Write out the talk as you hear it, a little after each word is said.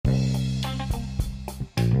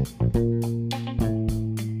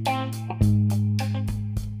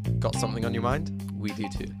Got something on your mind? We do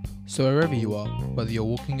too. So wherever you are, whether you're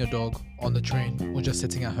walking your dog, on the train, or just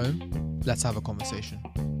sitting at home, let's have a conversation.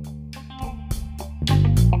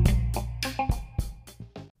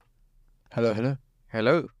 Hello, hello.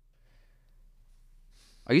 Hello.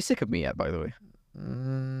 Are you sick of me yet, by the way?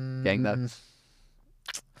 Getting that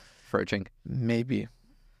approaching. Maybe.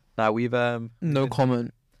 Now we've No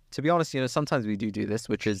comment. to be honest, sometimes we do this,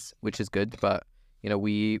 which is good, but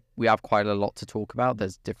we have quite a lot to talk about.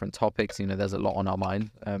 There's different topics. There's a lot on our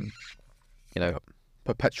mind.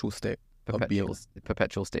 Perpetual state of being.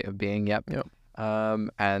 Perpetual state of being. Yep. Yep.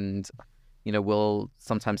 And we'll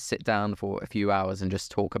sometimes sit down for a few hours and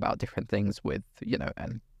just talk about different things with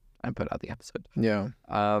and put out the episode. Yeah.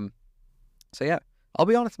 So yeah, I'll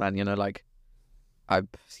be honest, man. I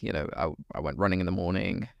went running in the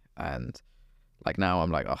morning, and now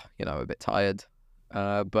I'm a bit tired.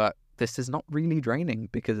 But this is not really draining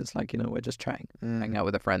because it's we're just chatting, hanging out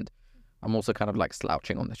with a friend. I'm also kind of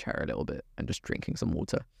slouching on the chair a little bit and just drinking some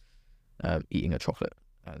water, eating a chocolate.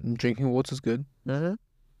 And Drinking water's good.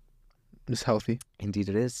 It's healthy. Indeed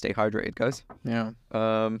it is. Stay hydrated, guys. Yeah.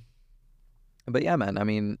 But yeah, man, I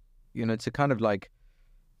mean, to kind of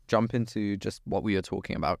jump into just what we were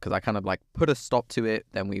talking about, because I kind of put a stop to it.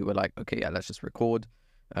 Then we were okay, yeah, let's just record.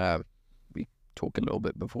 We talk a little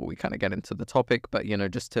bit before we kind of get into the topic, but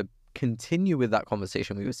just to continue with that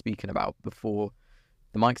conversation we were speaking about before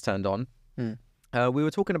the mics turned on. We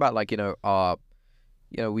were talking about our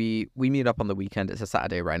we meet up on the weekend. It's a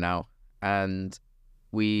Saturday right now, and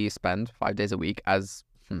we spend 5 days a week, as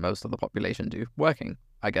most of the population do, working,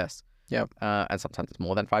 I guess. Yeah. And sometimes it's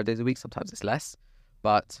more than 5 days a week, sometimes it's less,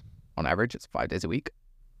 but on average it's 5 days a week.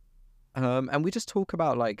 And we just talk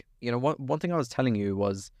about one thing I was telling you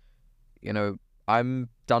was I'm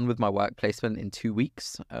done with my work placement in 2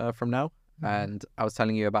 weeks from now. And I was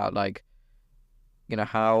telling you about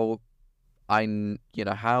how I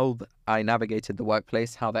navigated the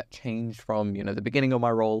workplace, how that changed from the beginning of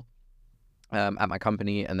my role at my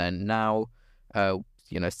company, and then now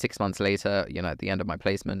 6 months later, at the end of my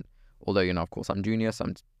placement, although of course I'm junior, so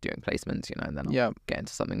I'm doing placements, and then I'll get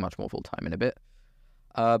into something much more full-time in a bit.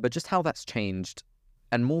 But just how that's changed,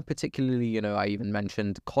 and more particularly, I even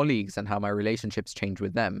mentioned colleagues and how my relationships change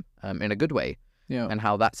with them in a good way, and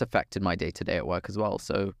how that's affected my day-to-day at work as well.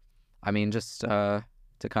 So, I mean, just to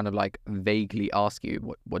kind of vaguely ask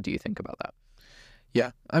you, what do you think about that?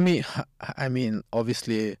 Yeah. I mean,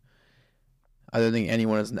 obviously, I don't think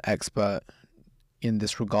anyone is an expert in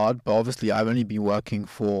this regard, but obviously I've only been working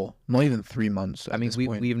for not even 3 months. I mean,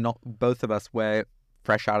 we've not, both of us, we're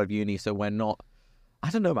fresh out of uni, so we're not, I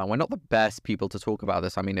don't know, man, we're not the best people to talk about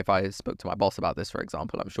this. I mean, if I spoke to my boss about this, for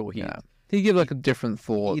example, I'm sure he'd give a different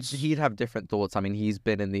thoughts. He'd have different thoughts. I mean, he's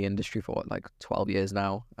been in the industry for 12 years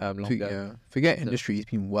now, longer. Forget industry, he's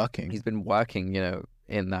been working. He's been working,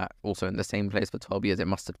 in that, also in the same place for 12 years. It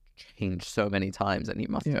must have changed so many times, and he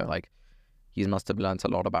must have he must have learned a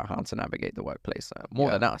lot about how to navigate the workplace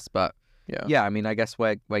more than us. But I mean, I guess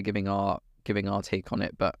we're giving our take on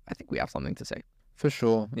it, but I think we have something to say. For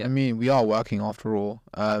sure. Yeah. I mean, we are working after all.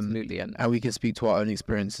 Absolutely. And we can speak to our own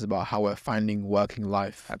experiences about how we're finding working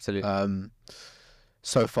life. Absolutely.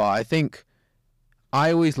 So far, I think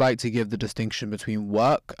I always like to give the distinction between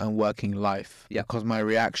work and working life. Yeah. Because my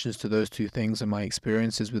reactions to those two things and my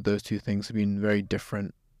experiences with those two things have been very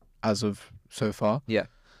different as of so far. Yeah.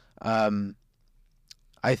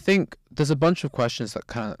 I think there's a bunch of questions that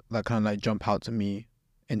kind of jump out to me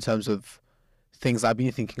in terms of things I've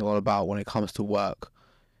been thinking a lot about when it comes to work.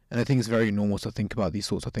 And I think it's very normal to think about these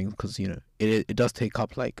sorts of things because, it does take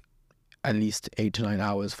up at least 8 to 9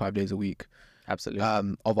 hours, 5 days a week. Absolutely.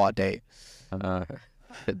 Of our day. That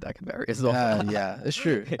can vary as well. Yeah, it's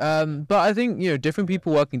true. But I think, different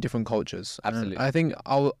people work in different cultures. Absolutely. And I think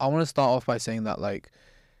I want to start off by saying that,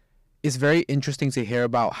 it's very interesting to hear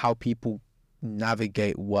about how people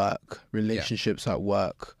navigate work, relationships at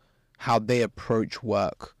work, how they approach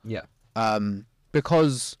work. Yeah.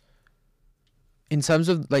 Because in terms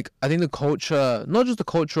of I think the culture, not just the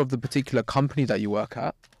culture of the particular company that you work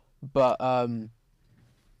at, but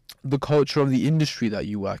the culture of the industry that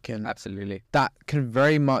you work in. Absolutely. That can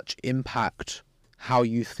very much impact how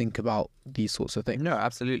you think about these sorts of things. No,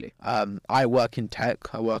 absolutely. I work in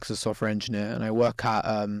tech. I work as a software engineer, and I work at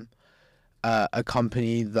a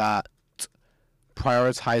company that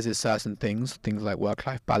prioritizes certain things like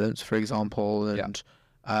work-life balance, for example, and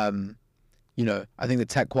I think the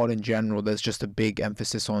tech world in general, there's just a big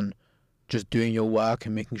emphasis on just doing your work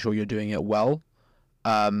and making sure you're doing it well.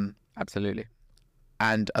 Absolutely.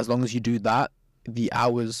 And as long as you do that, the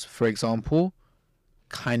hours, for example,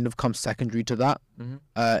 kind of comes secondary to that.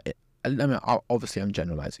 I mean, obviously I'm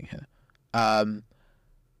generalizing here.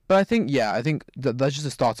 But I think that's just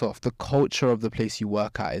to start off. The culture of the place you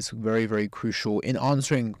work at is very, very crucial in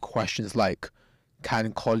answering questions like,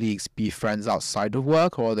 can colleagues be friends outside of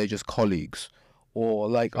work, or are they just colleagues? Or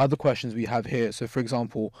like other questions we have here. So for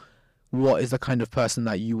example, what is the kind of person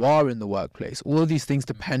that you are in the workplace? All of these things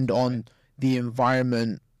depend on the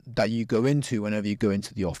environment that you go into whenever you go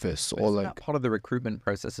into the office. Or like part of the recruitment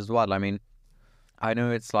process as well. I mean, I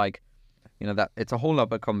know it's like, that it's a whole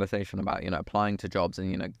other conversation about, applying to jobs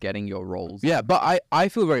and, getting your roles. Yeah, but I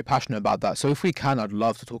feel very passionate about that. So if we can, I'd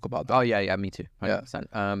love to talk about that. Oh, yeah, me too. 100%.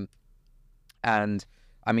 Yeah. And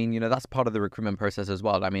I mean, that's part of the recruitment process as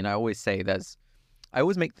well. I mean, I always say I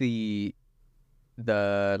always make the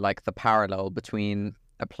parallel between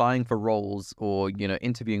applying for roles or,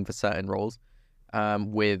 interviewing for certain roles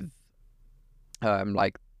with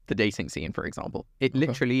like the dating scene, for example. It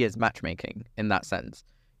literally is matchmaking in that sense.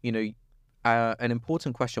 An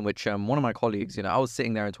important question, which one of my colleagues, I was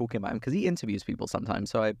sitting there and talking about him because he interviews people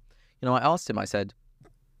sometimes. So I asked him, I said,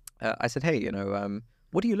 hey,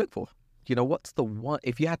 what do you look for? What's the one,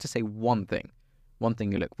 if you had to say one thing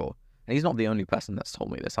you look for? And he's not the only person that's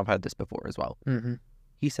told me this. I've heard this before as well.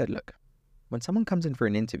 He said, look, when someone comes in for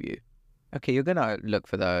an interview, okay, you're going to look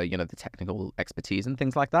for the, the technical expertise and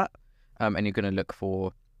things like that. And you're going to look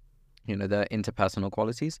for, the interpersonal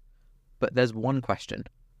qualities. But there's one question,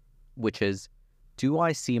 which is, do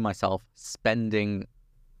I see myself spending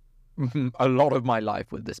a lot of my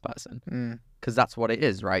life with this person? Because that's what it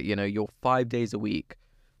is, right? You're 5 days a week.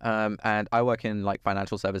 And I work in like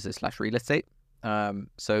financial services / real estate.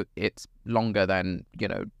 So it's longer than,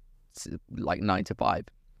 like 9 to 5.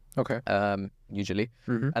 Okay. Usually.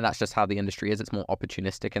 And that's just how the industry is. It's more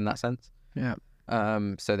opportunistic in that sense. Yeah.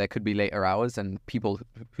 So there could be later hours, and people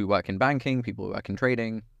who work in banking, people who work in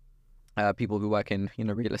trading, people who work in,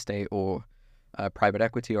 real estate or private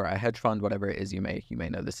equity or a hedge fund, whatever it is, you may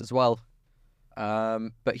know this as well.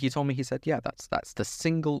 But he told me, he said, yeah, that's the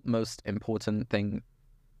single most important thing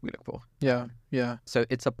we look for. Yeah. So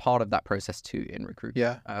it's a part of that process too in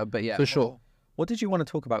recruitment. Yeah. But yeah, for sure. What did you want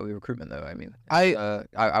to talk about with recruitment though? I mean,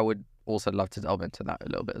 I would also love to delve into that a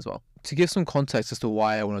little bit as well. To give some context as to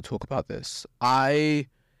why I want to talk about this, I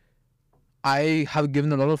have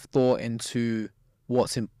given a lot of thought into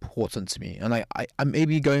what's important to me, and I may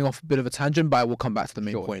be going off a bit of a tangent, but I will come back to the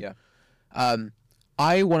main point. Yeah.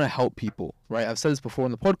 I want to help people, right? I've said this before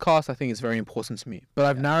on the podcast. I think it's very important to me, but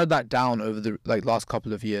I've narrowed that down over the last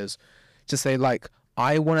couple of years to say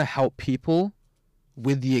I want to help people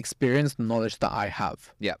with the experience and knowledge that I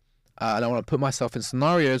have. Yeah. And I want to put myself in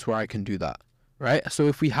scenarios where I can do that, right? So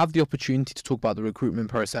if we have the opportunity to talk about the recruitment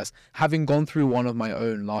process, having gone through one of my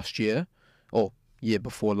own last year, or year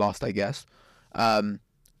before last, I guess, then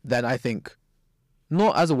I think,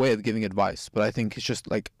 not as a way of giving advice, but I think it's just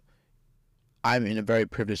I'm in a very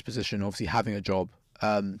privileged position, obviously having a job,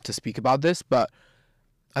 to speak about this. But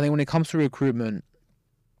I think when it comes to recruitment,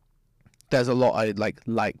 there's a lot I'd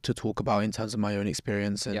like to talk about in terms of my own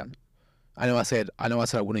experience. And yeah. I know I said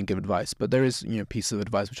I wouldn't give advice, but there is pieces of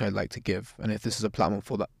advice which I'd like to give. And if this is a platform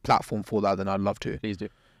for that, then I'd love to. Please do.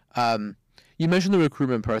 You mentioned the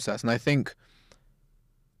recruitment process, and I think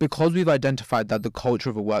because we've identified that the culture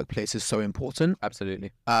of a workplace is so important.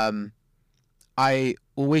 Absolutely. I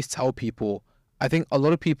always tell people, I think a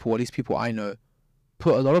lot of people, at least people I know,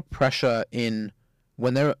 put a lot of pressure in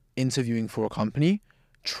when they're interviewing for a company,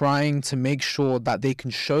 trying to make sure that they can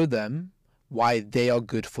show them why they are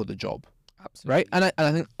good for the job. Absolutely. Right? And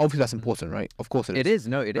I think obviously that's important, right? Of course it is. It is.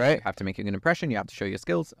 No, it is. Right? You have to make a good impression. You have to show your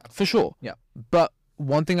skills. For sure. Yeah. But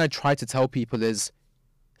one thing I try to tell people is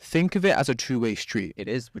think of it as a two-way street. It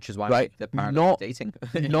is, which is why right? the parallel dating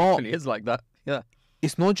it actually is like that. Yeah.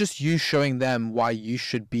 It's not just you showing them why you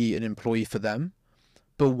should be an employee for them,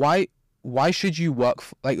 but why should you work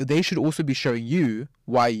for, they should also be showing you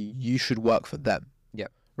why you should work for them. Yeah.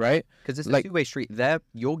 Right? Because it's a two-way street.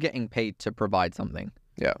 You're getting paid to provide something.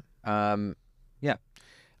 Yeah. Yeah.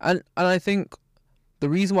 And I think the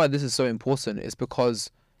reason why this is so important is because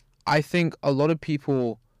I think a lot of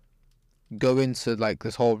people go into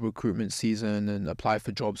this whole recruitment season and apply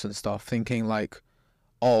for jobs and stuff thinking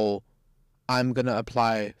oh, I'm going to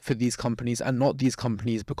apply for these companies and not these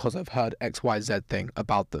companies because I've heard XYZ thing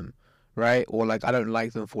about them, right? Or I don't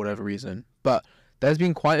like them for whatever reason. But there's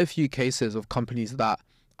been quite a few cases of companies that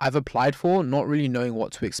I've applied for not really knowing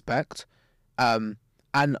what to expect. And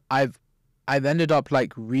I've ended up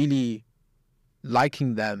really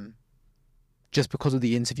liking them just because of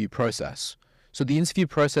the interview process. So the interview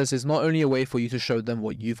process is not only a way for you to show them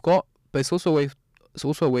what you've got, but it's also a way it's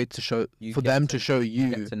also a way to show You for get them to- to show You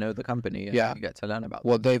you get to know the company. And Yeah. you get to learn about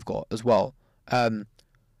what they've got as well.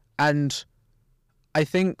 And I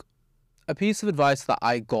think a piece of advice that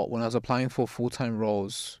I got when I was applying for full-time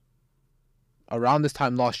roles around this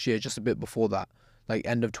time last year, just a bit before that, like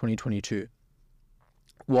end of 2022,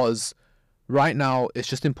 was right now it's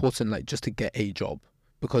just important like just to get a job,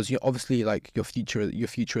 because you obviously like your future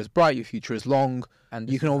is bright, your future is long. And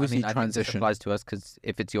You can obviously I think this transition. applies to us because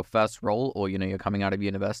if it's your first role or you're coming out of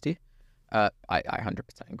university, I 100%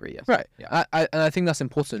 agree. Yes. Right. Yeah. And I think that's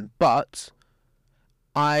important, but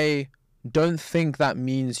I don't think that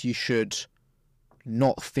means you should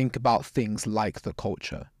not think about things like the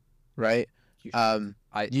culture, right?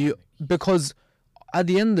 Because at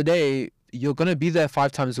the end of the day, you're gonna be there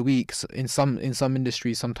 5 times a week. In some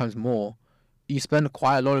industries, sometimes more. You spend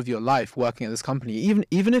quite a lot of your life working at this company,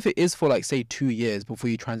 even if it is for like say 2 years before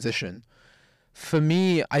you transition. For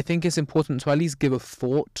me, I think it's important to at least give a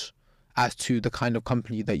thought as to the kind of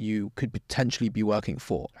company that you could potentially be working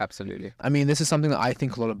for. Absolutely. I mean, this is something that I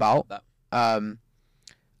think a lot about.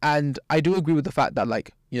 And I do agree with the fact that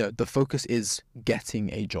like, the focus is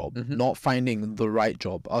getting a job, not finding the right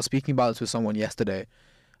job. I was speaking about this with someone yesterday.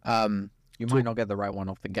 You might not get the right one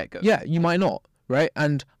off the get-go. Yeah, you might not, right?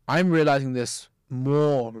 And I'm realizing this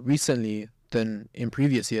more recently than in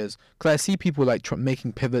previous years, because I see people like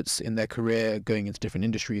making pivots in their career, going into different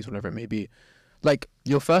industries, whatever it may be. Like,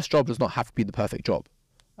 your first job does not have to be the perfect job.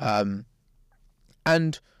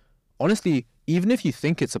 And honestly, even if you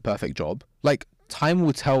think it's a perfect job, like, time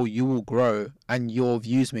will tell, you will grow and your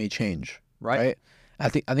views may change, right? I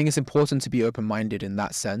think it's important to be open-minded in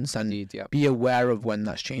that sense and Indeed, yeah. be aware of when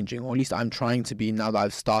that's changing, or at least I'm trying to be now that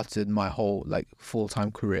I've started my whole like full-time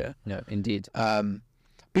career. No, indeed. But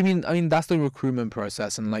I mean that's the recruitment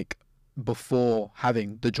process and like before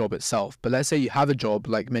having the job itself. But let's say you have a job,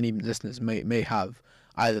 like many listeners may have,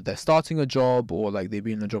 either they're starting a job or like they've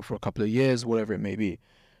been in a job for a couple of years, whatever it may be.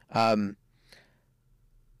 I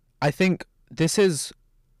think the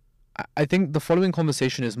following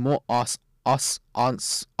conversation is more us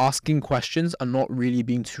asking questions and not really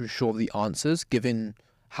being too sure of the answers, given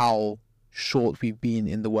how short we've been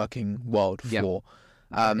in the working world for.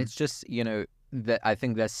 It's just, that I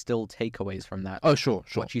think there's still takeaways from that. Oh, sure.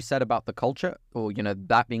 What you said about the culture, or,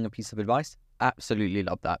 that being a piece of advice, absolutely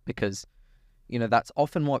love that, because, that's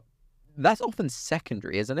often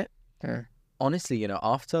secondary, isn't it? Yeah. Honestly,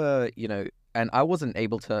 after, and I wasn't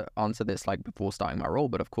able to answer this like before starting my role,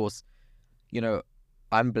 but of course,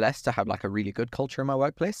 I'm blessed to have like a really good culture in my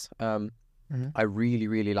workplace. I really,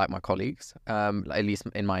 really like my colleagues, at least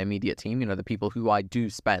in my immediate team, the people who I do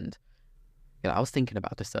spend. I was thinking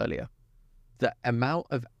about this earlier. The amount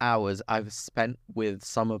of hours I've spent with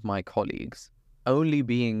some of my colleagues, only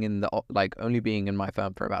being in my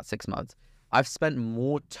firm for about 6 months, I've spent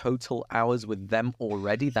more total hours with them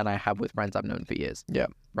already than I have with friends I've known for years. Yeah.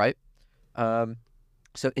 Right?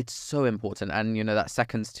 So it's so important. And, that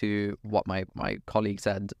seconds to what my colleague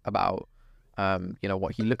said about,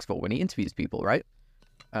 what he looks for when he interviews people, right?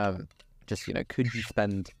 Just, could you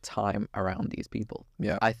spend time around these people?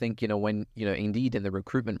 Yeah. I think, when, indeed in the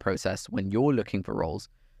recruitment process, when you're looking for roles,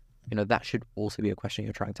 that should also be a question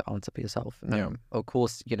you're trying to answer for yourself. Yeah. Of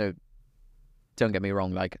course, don't get me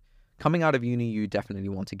wrong, like coming out of uni, you definitely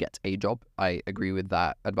want to get a job. I agree with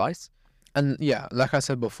that advice. And yeah, like I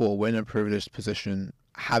said before, we're in a privileged position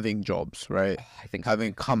having jobs, right? I think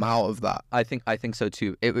having come out of that. I think so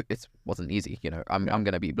too. It wasn't easy, I'm going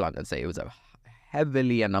to be blunt and say it was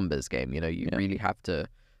heavily a numbers game. You really have to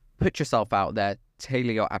put yourself out there,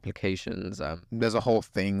 tailor your applications. There's a whole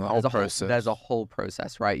thing, process. There's a whole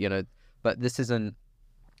process, right? But this isn't,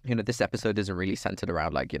 this episode isn't really centered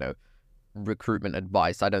around like, recruitment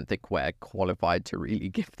advice. I don't think we're qualified to really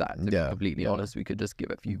give that, to be completely honest. We could just give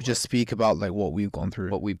a few words. Just speak about like what we've gone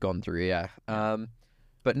through. Yeah.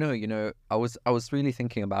 But no, I was really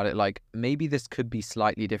thinking about it, like maybe this could be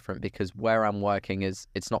slightly different because where I'm working it's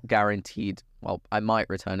not guaranteed. Well, I might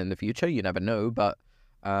return in the future, you never know, but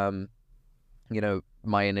my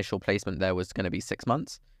initial placement there was going to be 6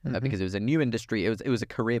 months because it was a new industry. It was a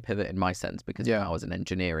career pivot in my sense, because I was an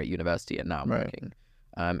engineer at university and now I'm working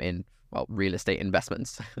in real estate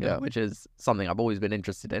investments, which is something I've always been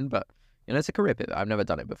interested in, but it's a career pivot. I've never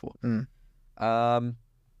done it before.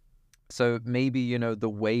 So maybe, the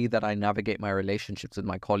way that I navigate my relationships with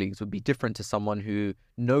my colleagues would be different to someone who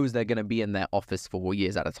knows they're going to be in their office for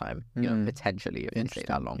years at a time, potentially, if they stay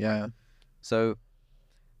that long. Yeah. So,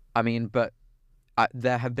 I mean, but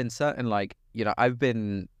there have been certain, like, I've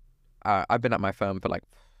been at my firm for like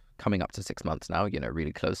coming up to 6 months now,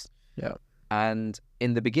 really close. Yeah. And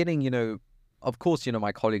in the beginning, of course,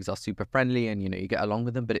 my colleagues are super friendly and, you get along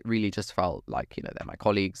with them, but it really just felt like, they're my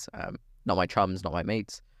colleagues, not my chums, not my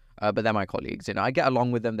mates, but they're my colleagues. I get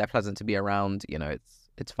along with them. They're pleasant to be around.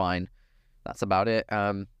 It's fine. That's about it.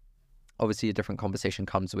 Obviously, a different conversation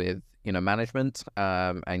comes with, management,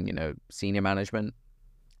 and, senior management,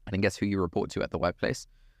 and I guess who you report to at the workplace.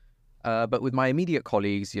 But with my immediate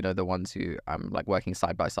colleagues, the ones who I'm like working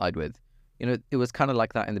side by side with, it was kind of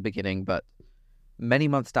like that in the beginning, but many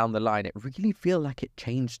months down the line, it really feel like it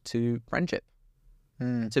changed to friendship,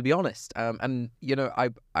 to be honest. And,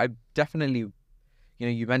 I definitely,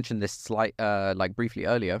 you mentioned this like briefly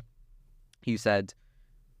earlier. You said,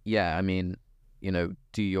 yeah, I mean,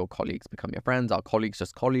 do your colleagues become your friends? Are colleagues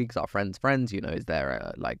just colleagues? Are friends friends? Is there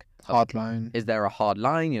a hard line? Is there a hard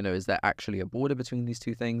line? Is there actually a border between these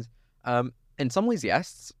two things? In some ways,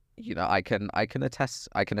 yes. I can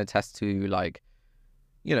attest to like,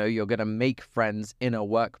 you're gonna make friends in a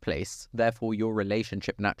workplace. Therefore, your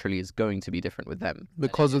relationship naturally is going to be different with them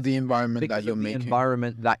because of the environment that you're making.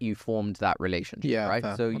 Environment that you formed that relationship. Yeah, right.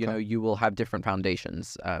 Fair. So Okay. you will have different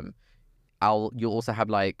foundations. You'll also have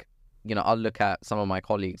like, I'll look at some of my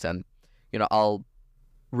colleagues and, I'll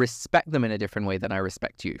respect them in a different way than I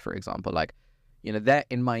respect you, for example. Like, they're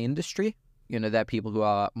in my industry, they're people who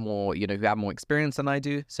are more, who have more experience than I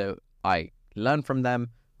do. So I learn from them.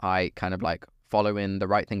 I kind of like follow in the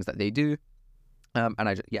right things that they do. And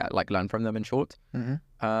I just, like learn from them in short.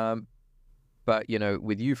 Mm-hmm. But,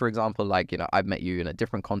 with you, for example, like, I've met you in a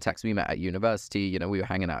different context. We met at university, we were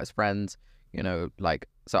hanging out as friends, like,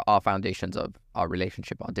 so our foundations of our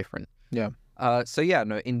relationship are different. Yeah. So yeah,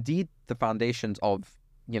 no, indeed, the foundations of,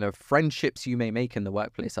 friendships you may make in the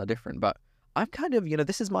workplace are different. But I'm kind of,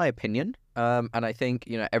 this is my opinion. And I think,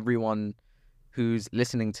 everyone who's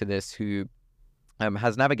listening to this who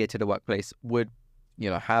has navigated a workplace would,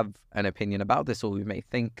 have an opinion about this, or who may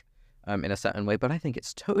think in a certain way. But I think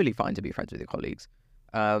it's totally fine to be friends with your colleagues.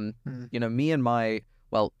 Me and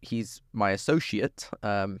he's my associate,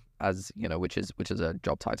 as which is a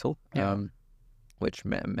job title, which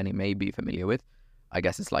many may be familiar with. I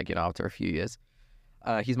guess it's like, after a few years,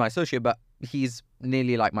 he's my associate, but he's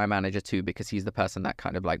nearly like my manager too, because he's the person that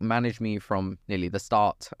kind of like managed me from nearly the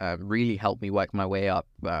start, really helped me work my way up,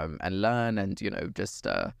 and learn, and just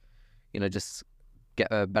get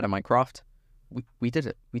better my craft. We did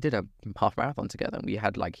it. We did a half marathon together, and we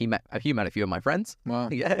had like he met a few of my friends. Wow.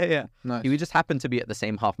 Yeah. Nice. We just happened to be at the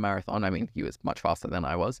same half marathon. I mean, he was much faster than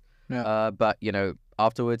I was. Yeah. But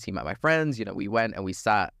afterwards he met my friends. We went and we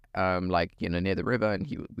sat near the river,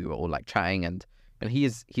 and we were all like chatting, and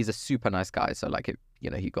he's a super nice guy. So like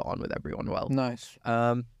he got on with everyone well. Nice.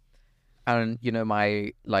 And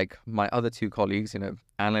my other two colleagues,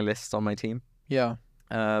 analysts on my team. Yeah.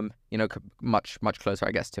 Much closer,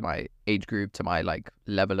 I guess, to my age group, to my like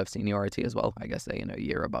level of seniority as well. I guess they're a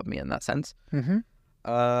year above me in that sense. Mm-hmm.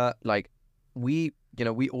 We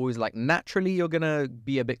always like, naturally you're gonna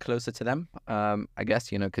be a bit closer to them. I guess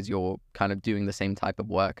because you're kind of doing the same type of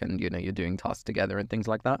work, and you're doing tasks together and things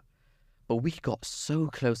like that. But we got so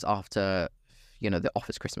close after the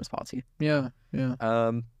office Christmas party. Yeah.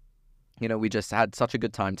 We just had such a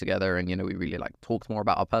good time together, and we really like talked more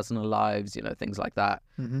about our personal lives, things like that.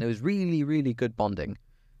 Mm-hmm. And it was really, really good bonding.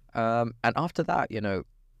 And after that,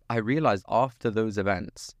 I realized after those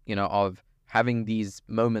events, of having these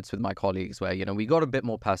moments with my colleagues where, we got a bit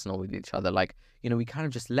more personal with each other. Like, we kind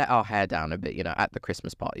of just let our hair down a bit, at the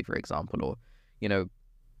Christmas party, for example, or,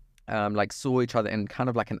 like saw each other in kind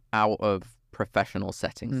of like an out of professional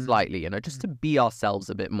setting slightly, just to be ourselves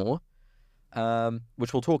a bit more.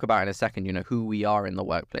 Which we'll talk about in a second. Who we are in the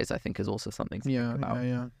workplace, I think, is also something to think about.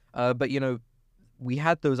 Yeah. But we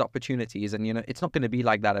had those opportunities, and it's not going to be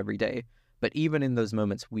like that every day. But even in those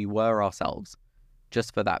moments, we were ourselves,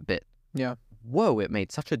 just for that bit. Yeah. Whoa! It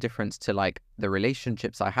made such a difference to like the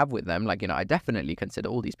relationships I have with them. Like I definitely consider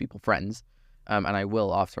all these people friends, and I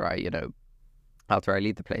will after I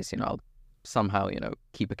leave the place. I'll somehow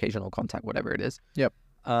keep occasional contact, whatever it is. Yep.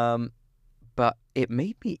 But it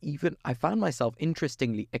made me I found myself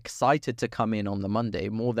interestingly excited to come in on the Monday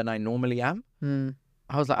more than I normally am.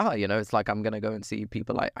 I was like, it's like I'm going to go and see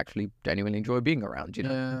people I actually genuinely enjoy being around,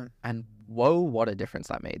 Yeah. And whoa, what a difference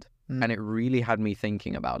that made. And it really had me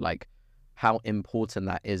thinking about like how important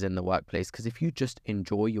that is in the workplace. Because if you just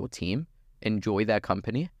enjoy your team, enjoy their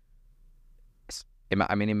company,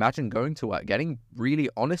 imagine going to work, getting really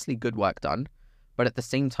honestly good work done, but at the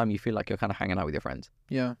same time, you feel like you're kind of hanging out with your friends.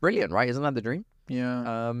 Yeah. Brilliant, right? Isn't that the dream?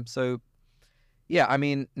 Yeah. So, yeah,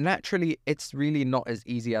 naturally, it's really not as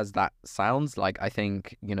easy as that sounds. Like, I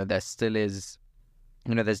think, there still is,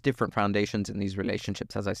 there's different foundations in these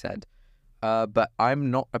relationships, as I said. But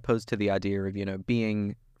I'm not opposed to the idea of,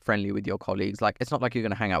 being friendly with your colleagues. Like, it's not like you're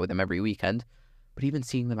going to hang out with them every weekend, but even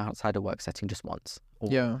seeing them outside a work setting just once. Or,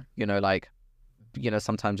 Yeah. like,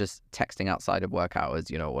 sometimes just texting outside of work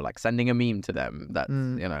hours, or like sending a meme to them that's,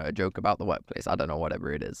 a joke about the workplace. I don't know,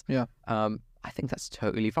 whatever it is. Yeah. I think that's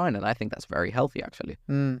totally fine. And I think that's very healthy, actually.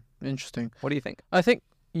 Interesting. What do you think? I think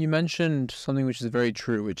you mentioned something which is very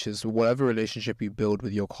true, which is whatever relationship you build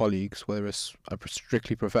with your colleagues, whether it's a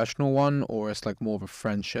strictly professional one or it's like more of a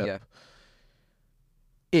friendship,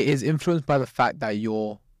 it is influenced by the fact that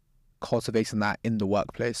you're cultivating that in the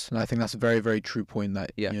workplace. And I think that's a very, very true point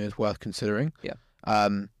that is worth considering. Yeah.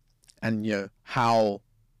 And how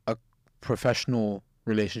a professional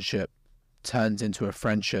relationship turns into a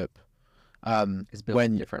friendship It's built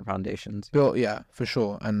on different foundations. For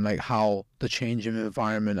sure. And like how the change in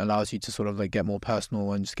environment allows you to sort of like get more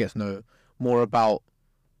personal and just get to know more about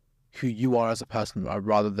who you are as a person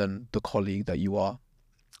rather than the colleague that you are.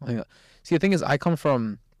 I think the thing is, I come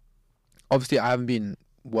from, obviously I haven't been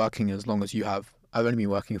working as long as you have. I've only been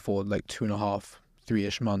working for like 2.5,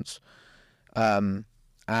 3-ish months. And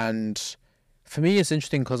for me it's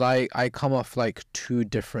interesting because I come off like two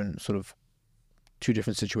different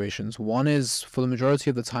situations. One is, for the majority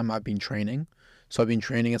of the time I've been training. So I've been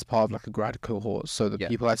training as part of like a grad cohort. So the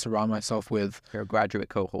people I surround myself with. You're a graduate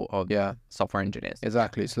cohort of software engineers.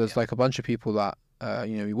 Exactly. So there's like a bunch of people that,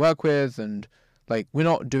 we work with, and like we're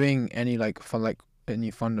not doing any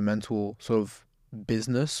any fundamental sort of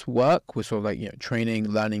business work. We're sort of like, training,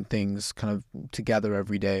 learning things kind of together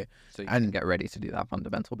every day. So you can get ready to do that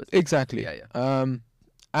fundamental business. Exactly. Yeah.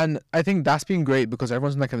 And I think that's been great because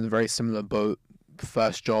everyone's like in a very similar boat.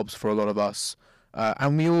 First jobs for a lot of us,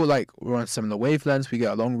 and we all we're on similar wavelengths. We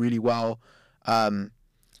get along really well, and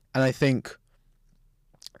I think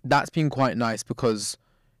that's been quite nice because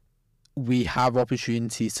we have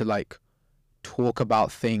opportunities to like talk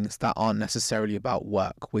about things that aren't necessarily about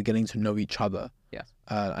work. We're getting to know each other. Yes.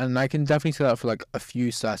 And I can definitely say that for like a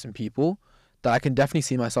few certain people that I can definitely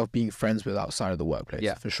see myself being friends with outside of the workplace.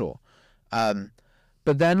 Yeah, for sure.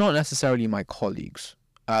 But they're not necessarily my colleagues.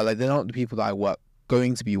 They're not the people that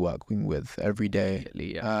going to be working with every day.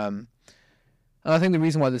 And I think the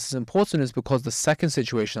reason why this is important is because the second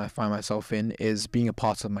situation I find myself in is being a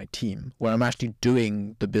part of my team, where I'm actually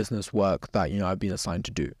doing the business work that I've been assigned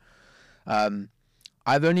to do. I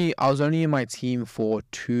was only in my team for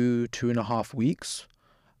 2.5 weeks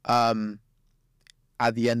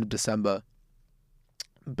at the end of December,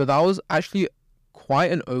 but that was actually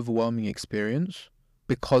quite an overwhelming experience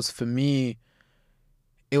because for me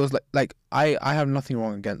it was like I have nothing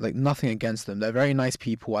against them. They're very nice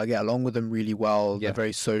people. I get along with them really well. They're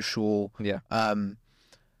very social. Yeah.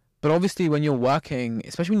 But obviously when you're working,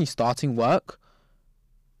 especially when you're starting work,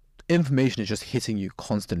 information is just hitting you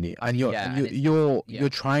constantly, and you're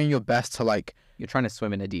trying your best to like. You're trying to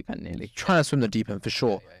swim in a deep end, nearly. Trying to swim the deep end for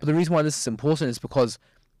sure. But the reason why this is important is because,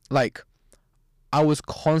 like, I was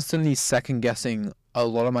constantly second guessing a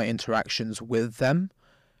lot of my interactions with them.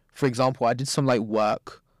 For example, I did some like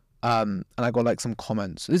work, and I got like some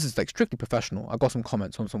comments. This is like strictly professional. I got some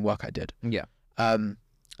comments on some work I did. Yeah.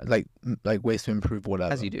 Like ways to improve,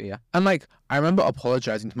 whatever. As you do, yeah. And like I remember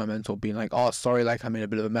apologizing to my mentor, being like, "Oh, sorry, like I made a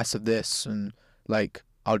bit of a mess of this, and like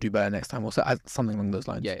I'll do better next time," or something along those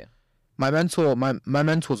lines. Yeah. My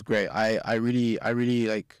mentor's great. I really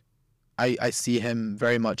like. I see him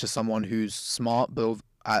very much as someone who's smart, but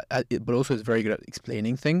also is very good at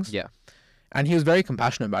explaining things. Yeah. And he was very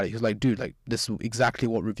compassionate about it. He was like, "Dude, like this is exactly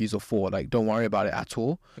what reviews are for. Like, don't worry about it at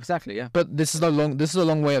all." Exactly. Yeah. But this is a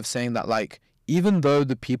long way of saying that, like, even though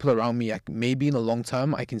the people around me, like, maybe in the long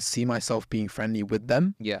term, I can see myself being friendly with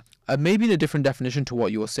them. Yeah. Maybe in a different definition to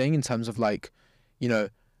what you were saying in terms of like,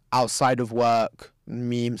 outside of work,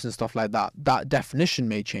 memes and stuff like that. That definition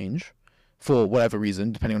may change for whatever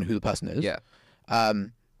reason, depending on who the person is. Yeah.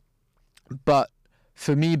 But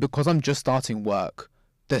for me, because I'm just starting work,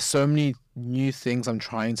 there's so many new things I'm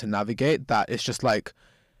trying to navigate that it's just like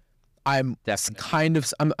I'm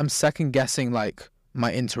second guessing like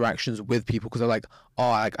my interactions with people because they're like,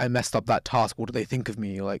 "Oh, like I messed up that task. What do they think of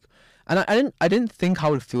me?" Like, and I didn't think I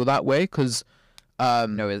would feel that way because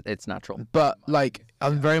no, it's natural. But like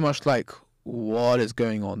I'm very much like, what is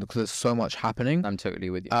going on? Because there's so much happening. I'm totally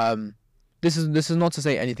with you. This is not to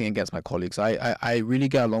say anything against my colleagues. I really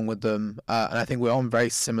get along with them, and I think we're on very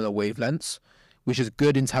similar wavelengths, which is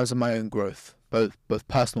good in terms of my own growth, both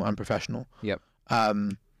personal and professional. Yep.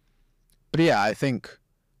 But yeah, I think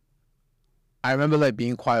I remember like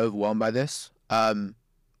being quite overwhelmed by this.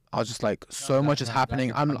 I was just like, so much is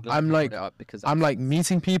happening. I'm like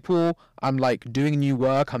meeting people. I'm like doing new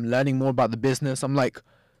work. I'm learning more about the business. I'm like,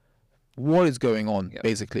 what is going on, Yeah.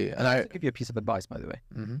 basically. And I'll give you a piece of advice, by the way,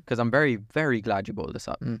 Mhm. because I'm very, very glad you brought this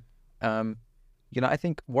up. I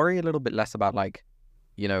think worry a little bit less about like,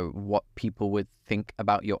 what people would think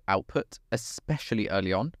about your output, especially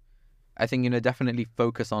early on. I think, definitely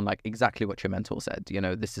focus on like exactly what your mentor said.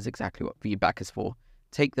 This is exactly what feedback is for.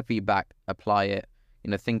 Take the feedback, apply it,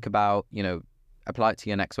 think about, apply it to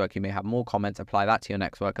your next work. You may have more comments, apply that to your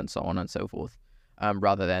next work and so on and so forth.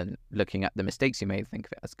 Rather than looking at the mistakes you made, think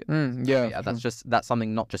of it as good. Yeah, That's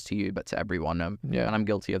something not just to you, but to everyone. And I'm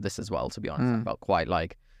guilty of this as well, to be honest. I felt quite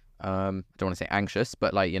like, I don't want to say anxious,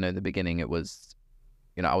 but like, in the beginning it was,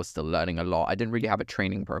 I was still learning a lot. I didn't really have a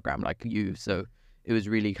training program like you. So it was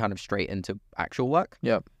really kind of straight into actual work.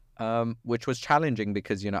 Which was challenging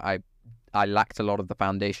because, I lacked a lot of the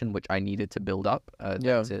foundation, which I needed to build up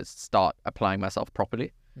to start applying myself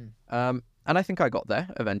properly. And I think I got there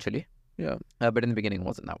eventually. But in the beginning, it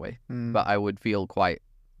wasn't that way. But I would feel quite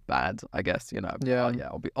bad, I guess,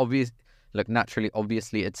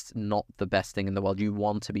 Obviously, it's not the best thing in the world. You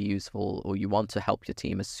want to be useful or you want to help your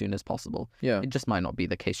team as soon as possible. It just might not be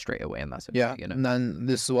the case straight away, and that's okay, And then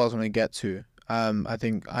this is what I was going to get to. I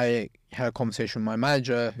think I had a conversation with my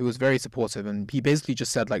manager who was very supportive, and he basically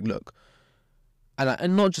just said, like, look,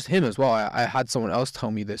 and not just him as well. I had someone else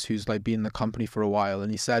tell me this who's like been in the company for a while, and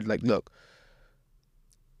he said, like, look,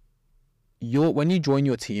 when you join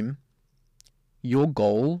your team, your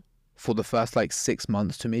goal for the first like 6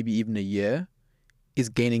 months to maybe even a year is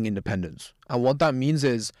gaining independence. And what that means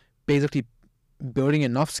is basically building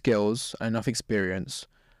enough skills and enough experience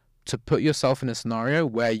to put yourself in a scenario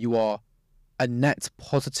where you are a net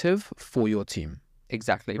positive for your team.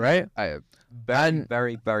 Exactly. Right?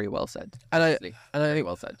 Very, very well said. And I think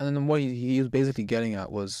well said. And then what he was basically getting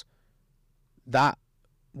at was that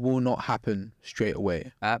will not happen straight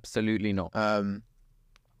away. Absolutely not.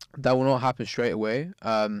 That will not happen straight away.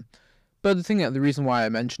 But the reason why I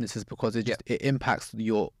mention this is because it impacts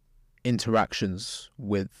your interactions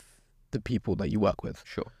with the people that you work with.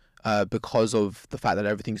 Sure. Because of the fact that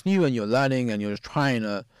everything's new and you're learning and you're just trying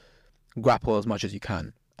to grapple as much as you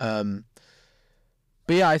can. But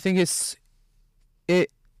yeah, I think it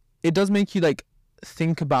does make you like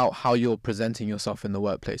think about how you're presenting yourself in the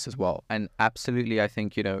workplace as well. And absolutely, I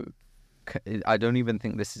think, I don't even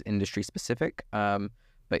think this is industry specific.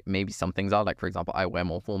 But maybe some things are, like, for example, I wear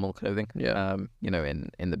more formal clothing. In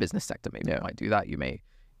the business sector, maybe you might do that.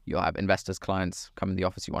 You'll have investors, clients come in the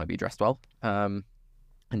office, you want to be dressed well. And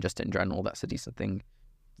just in general, that's a decent thing.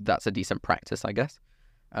 That's a decent practice, I guess.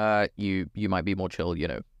 You might be more chill,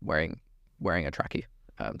 wearing a trackie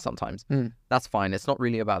sometimes. That's fine. It's not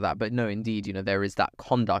really about that. But no, indeed, there is that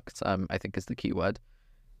conduct, I think is the key word,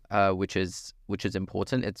 which is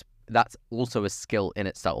important. That's also a skill in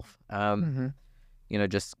itself.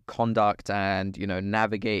 Just conduct and,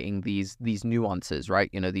 navigating these nuances, right?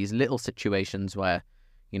 These little situations where,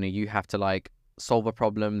 you have to like solve a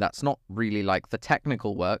problem that's not really like the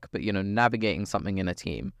technical work, but, navigating something in a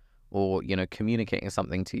team or, communicating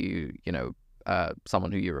something to,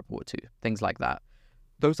 someone who you report to, things like that.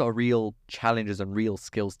 Those are real challenges and real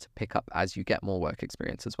skills to pick up as you get more work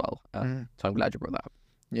experience as well. So I'm glad you brought that up.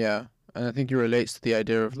 Yeah. And I think it relates to the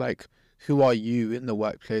idea of like, who are you in the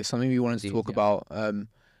workplace? Something we wanted to talk about. I'm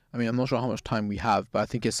not sure how much time we have, but I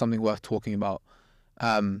think it's something worth talking about.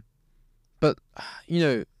 But,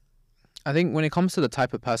 I think when it comes to the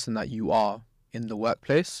type of person that you are in the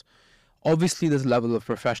workplace, obviously there's a level of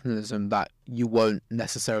professionalism that you won't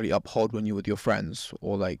necessarily uphold when you're with your friends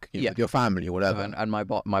or like with your family or whatever. And my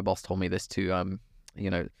boss told me this too.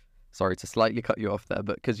 Sorry to slightly cut you off there,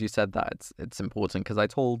 but because you said that, it's important. Because I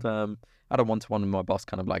told I had a one-to-one with my boss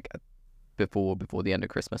kind of like before the end of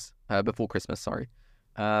Christmas, before Christmas, sorry.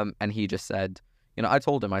 And he just said, I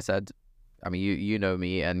told him, I said, I mean, you know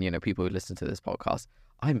me, and people who listen to this podcast,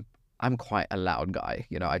 I'm quite a loud guy.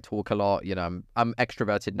 I talk a lot. I'm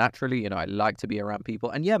extroverted naturally. I like to be around people,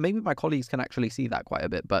 and maybe my colleagues can actually see that quite a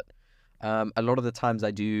bit. But a lot of the times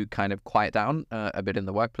I do kind of quiet down a bit in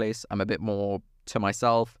the workplace. I'm a bit more to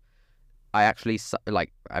myself. I actually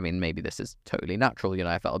maybe this is totally natural.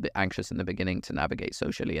 I felt a bit anxious in the beginning to navigate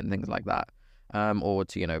socially and things like that. Or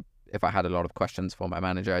to, if I had a lot of questions for my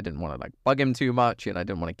manager, I didn't want to like bug him too much. I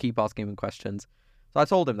didn't want to keep asking him questions. So I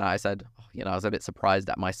told him that. I said, I was a bit surprised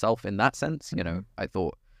at myself in that sense. I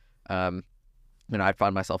thought, I'd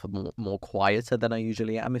find myself more quieter than I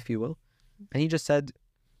usually am, if you will. And he just said,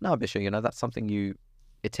 no, Bisha, that's something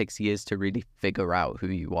it takes years to really figure out who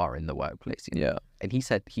you are in the workplace. Yeah. And he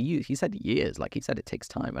said years, like he said it takes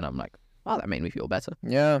time. And I'm like, wow, that made me feel better.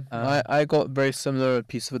 Yeah. I got a very similar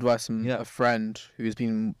piece of advice from a friend who's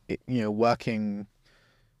been, working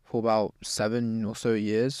for about 7 or so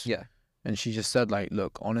years. Yeah. and she just said like,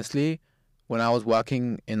 look, honestly, when I was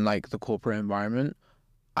working in like the corporate environment,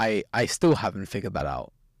 I still haven't figured that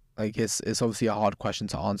out. Like it's obviously a hard question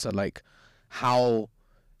to answer. Like how,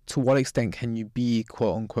 to what extent can you be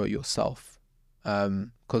quote unquote yourself?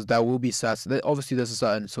 Because there will be obviously there's a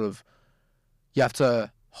certain sort of, you have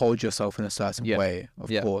to hold yourself in a certain way, of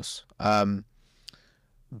course.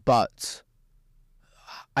 But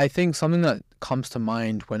I think something that comes to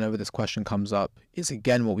mind whenever this question comes up is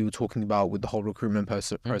again what we were talking about with the whole recruitment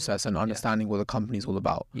process and understanding what the company's all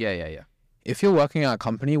about. Yeah. If you're working at a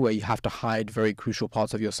company where you have to hide very crucial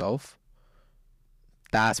parts of yourself,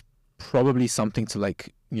 that's probably something to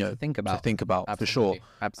like, think about Absolutely. For sure.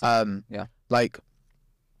 Absolutely. Like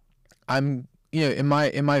I'm, in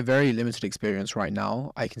my very limited experience right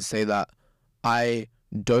now, I can say that I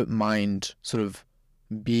don't mind sort of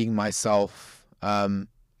being myself,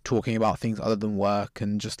 talking about things other than work,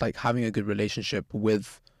 and just like having a good relationship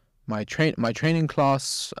with my training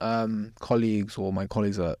class colleagues, or my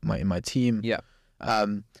colleagues in my team.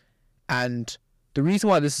 And the reason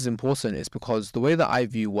why this is important is because the way that I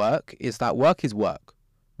view work is that work is work,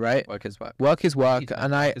 right? Work is work. Work is work,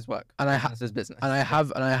 and Business is business. I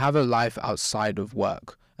have a life outside of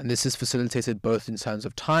work, and this is facilitated both in terms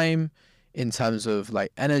of time, in terms of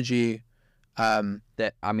like energy.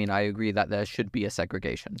 That I agree that there should be a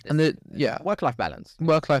segregation. Work-life balance.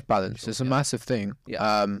 Work-life balance is a massive thing.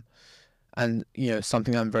 And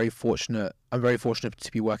something I'm very fortunate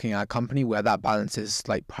to be working at a company where that balance is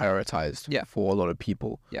like prioritized for a lot of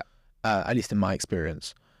people. At least in my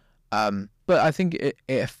experience. But I think it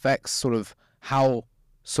affects sort of how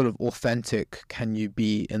sort of authentic can you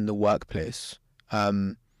be in the workplace.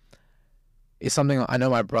 It's something I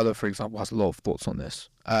know my brother, for example, has a lot of thoughts on this.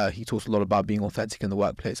 He talks a lot about being authentic in the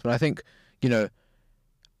workplace. But I think,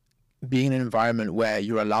 being in an environment where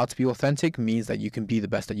you're allowed to be authentic means that you can be the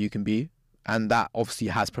best that you can be. And that obviously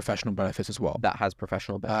has professional benefits as well. That has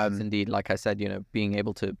professional benefits. Indeed, like I said, being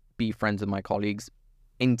able to be friends with my colleagues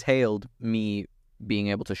entailed me being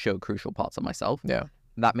able to show crucial parts of myself.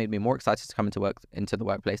 That made me more excited to come into the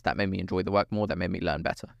workplace. That made me enjoy the work more. That made me learn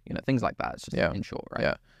better. Things like that. It's just in short,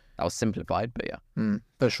 right? That was simplified, but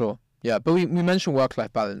for sure. But we mentioned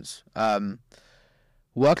work-life balance.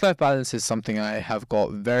 Work-life balance is something I have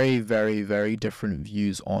got very, very, very different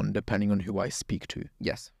views on depending on who I speak to.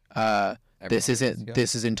 Yes. This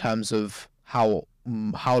is in terms of how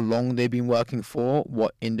long they've been working for,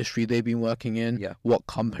 what industry they've been working in, what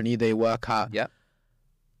company they work at.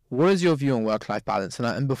 What is your view on work-life balance?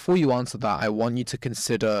 And before you answer that, I want you to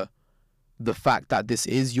consider the fact that this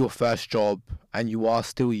is your first job and you are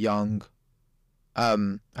still young,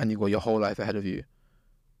 and you've got your whole life ahead of you.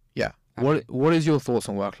 What is your thoughts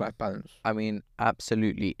on work-life balance?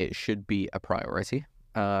 Absolutely, it should be a priority.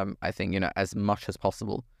 I think, as much as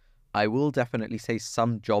possible. I will definitely say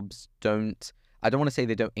some jobs I don't want to say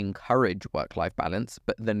they don't encourage work-life balance,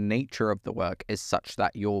 but the nature of the work is such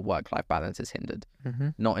that your work-life balance is hindered,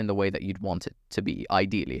 not in the way that you'd want it to be,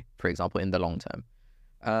 ideally, for example, in the long term.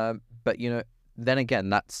 But, then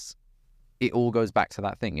again, it all goes back to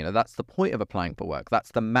that thing. That's the point of applying for work.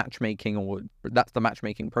 That's the matchmaking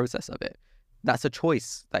process of it. That's a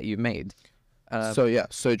choice that you've made.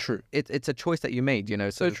 So true. It's a choice that you made,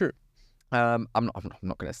 So true. I'm not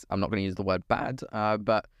gonna use the word bad,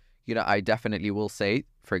 but I definitely will say,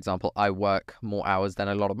 for example, I work more hours than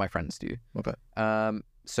a lot of my friends do. Okay.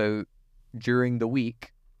 So during the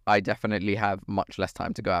week, I definitely have much less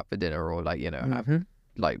time to go out for dinner or have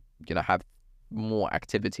more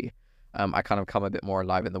activity. I kind of come a bit more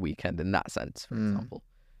alive in the weekend in that sense, for example.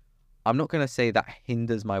 I'm not gonna say that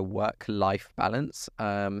hinders my work-life balance,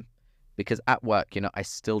 because at work, I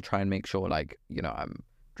still try and make sure I'm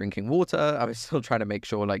drinking water. I'm still trying to make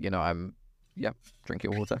sure I'm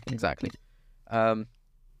drinking water. Exactly. I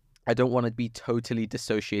don't want to be totally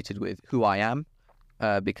dissociated with who I am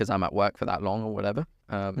because I'm at work for that long or whatever.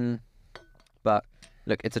 But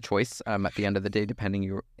look, it's a choice at the end of the day,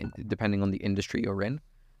 depending on the industry you're in.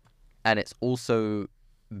 And it's also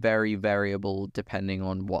very variable depending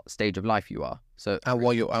on what stage of life you are. So and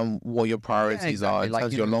what your priorities are in terms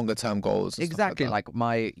of your longer term goals. Exactly. Like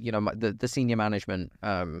my the senior management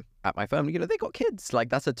at my firm, they got kids. Like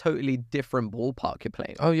that's a totally different ballpark you're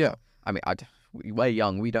playing. Oh yeah. We're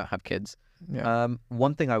young. We don't have kids. Yeah.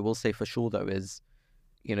 One thing I will say for sure though is,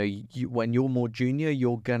 when you're more junior,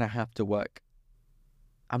 you're gonna have to work.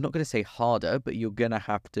 I'm not gonna say harder, but you're gonna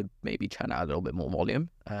have to maybe churn out a little bit more volume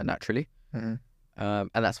naturally. And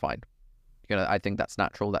that's fine. I think that's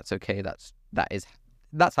natural. That's okay. That's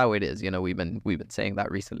how it is. We've been saying that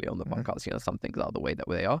recently on the podcast. Some things are the way that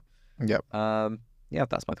they are. Yep.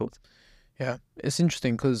 That's my thoughts. Yeah, it's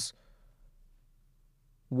interesting because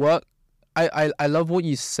work. I love what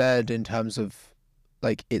you said in terms of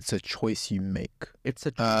like it's a choice you make. It's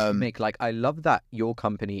a choice to make. Like, I love that your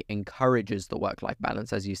company encourages the work-life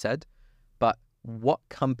balance, as you said, but what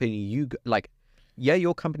company like, yeah,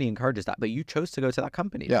 your company encourages that, but you chose to go to that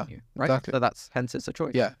company, Yeah, didn't you? Right? exactly. So hence it's a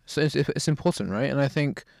choice. Yeah, so it's important, right? And I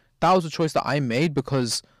think that was a choice that I made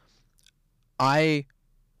because I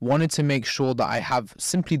wanted to make sure that I have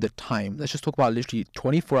simply the time. Let's just talk about literally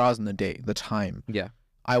 24 hours in a day, the time. Yeah.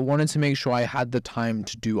 I wanted to make sure I had the time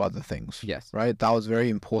to do other things. Yes. Right? That was very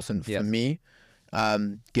important for me,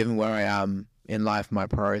 given where I am in life, my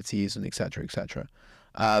priorities, and et cetera, et cetera.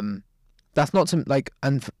 That's not to like,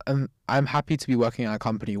 and I'm happy to be working at a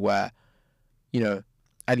company where, you know,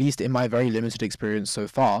 at least in my very limited experience so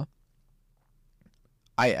far,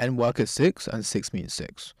 I end work at 6 and 6 means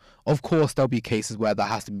 6. Of course, there'll be cases where that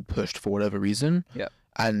has to be pushed for whatever reason. Yeah.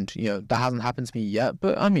 And, you know, that hasn't happened to me yet.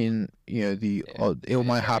 But, I mean, you know, it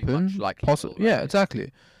might happen. Possibly. Yeah,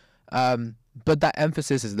 exactly. But that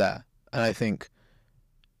emphasis is there. And I think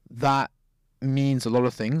that means a lot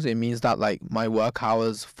of things. It means that, like, my work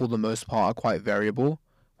hours, for the most part, are quite variable.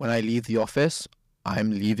 When I leave the office,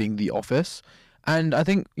 I'm leaving the office. And I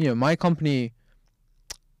think, you know, my company,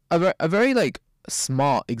 a very, like,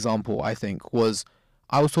 smart example, I think, was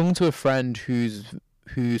I was talking to a friend who's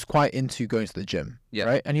quite into going to the gym,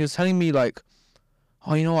 right? And he was telling me like,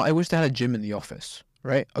 oh, you know what? I wish they had a gym in the office,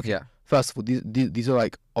 right? Okay. Yeah. First of all, these are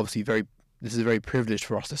like obviously this is very privileged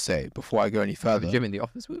for us to say before I go any further. A gym in the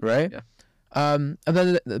office, right? Yeah. And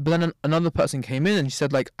then another person came in and she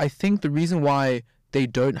said like, I think the reason why they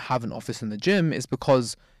don't have an office in the gym is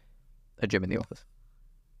because a gym in the office.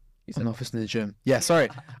 An office in the gym. Yeah, sorry.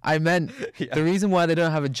 I meant the reason why they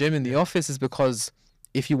don't have a gym in the office is because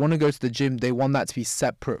if you want to go to the gym, they want that to be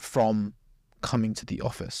separate from coming to the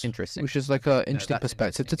office. Interesting. Which is like an interesting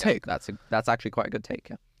perspective to take. That's actually quite a good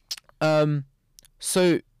take. Yeah.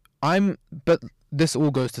 But this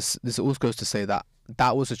all goes to say that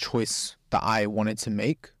was a choice that I wanted to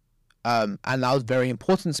make, and that was very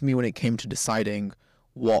important to me when it came to deciding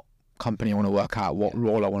what company I want to work at, what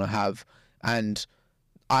role I want to have, and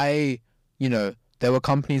there were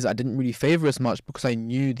companies I didn't really favor as much because I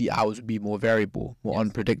knew the hours would be more variable, more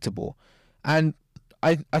unpredictable. And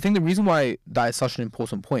I think the reason why that is such an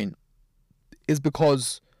important point is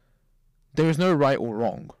because there is no right or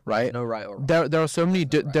wrong, right? No right or wrong. There are so many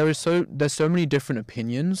there's so many different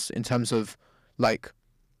opinions in terms of like,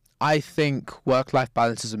 I think work-life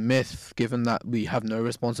balance is a myth given that we have no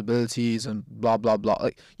responsibilities and blah blah blah.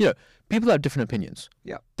 Like, you know, people have different opinions.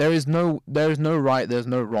 Yeah. There is no right, there's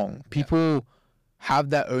no wrong. People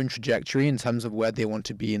have their own trajectory in terms of where they want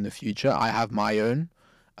to be in the future. I have my own.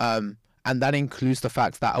 And that includes the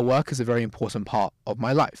fact that work is a very important part of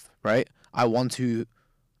my life, right? I want to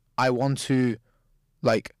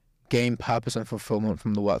like gain purpose and fulfillment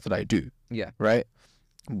from the work that I do. Yeah. Right?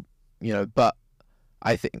 You know, but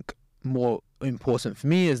I think more important for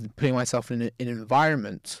me is putting myself in an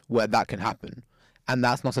environment where that can happen. And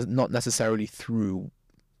that's not necessarily through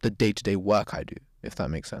the day-to-day work I do, if that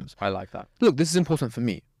makes sense. I like that. Look, this is important for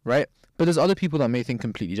me, right? But there's other people that may think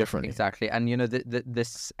completely differently. Exactly. And, you know,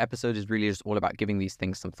 this episode is really just all about giving these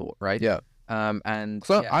things some thought, right? Yeah. And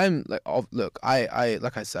so I'm like, look, I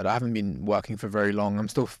like I said, I haven't been working for very long. I'm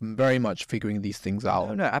still very much figuring these things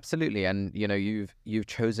out. No, absolutely. And you know, you've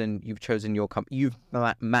chosen your company. You've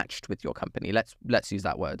matched with your company. Let's use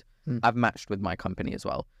that word. I've matched with my company as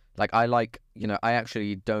well. Like, I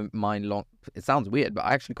actually don't mind long. It sounds weird, but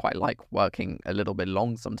I actually quite like working a little bit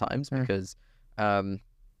long sometimes because,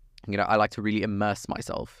 you know, I like to really immerse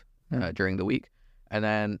myself during the week, and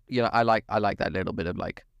then, you know, I like that little bit of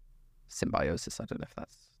like symbiosis. I don't know if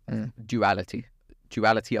that's duality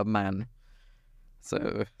of man.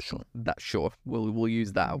 So sure, we'll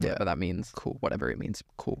use that, whatever that means. Cool, whatever it means.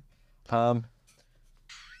 Cool. A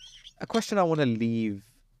question I want to leave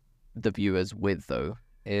the viewers with though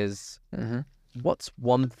is, what's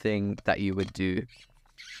one thing that you would do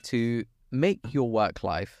to make your work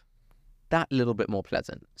life that little bit more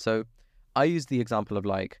pleasant? So I use the example of,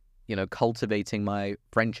 like, you know, cultivating my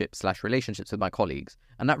friendships/relationships with my colleagues,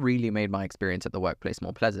 and that really made my experience at the workplace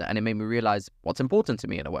more pleasant, and it made me realize what's important to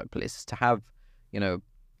me in a workplace, to have, you know,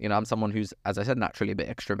 I'm someone who's, as I said, naturally a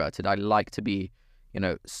bit extroverted. I like to be, you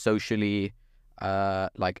know, socially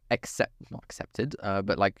like not accepted,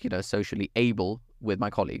 but like, you know, socially able with my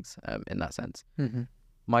colleagues, in that sense.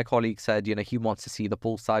 My colleague said, you know, he wants to see the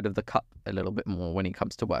full side of the cup a little bit more when he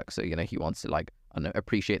comes to work. So, you know, he wants to, like, I don't know,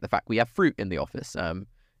 appreciate the fact we have fruit in the office, and,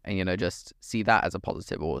 you know, just see that as a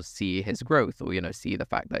positive, or see his growth, or, you know, see the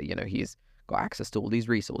fact that, you know, he's got access to all these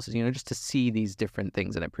resources, you know, just to see these different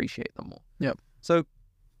things and appreciate them more. Yeah. So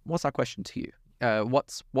what's our question to you?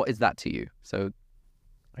 What is that to you? So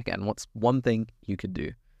again, what's one thing you could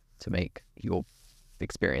do to make your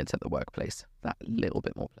experience at the workplace that little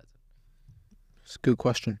bit more pleasant? It's a good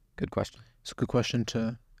question. Good question. It's a good question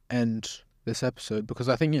to end this episode, because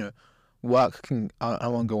I think, work can, I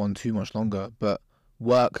won't go on too much longer, but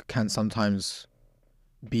work can sometimes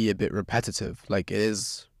be a bit repetitive. Like, it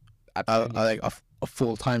is a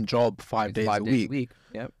full-time job, 5 days a week.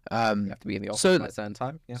 Yeah. You have to be in the office at a certain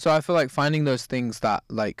time. Yeah. So I feel like finding those things that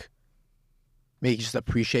like make you just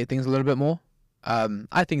appreciate things a little bit more,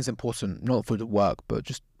 I think it's important, not for the work, but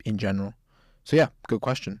just in general. So yeah, good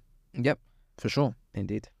question. Yep. For sure.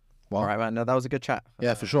 Indeed. Well, all right, man. No, that was a good chat.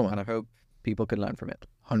 Yeah, for sure, man. And I hope people could learn from it.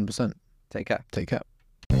 100%. Take care. Take care.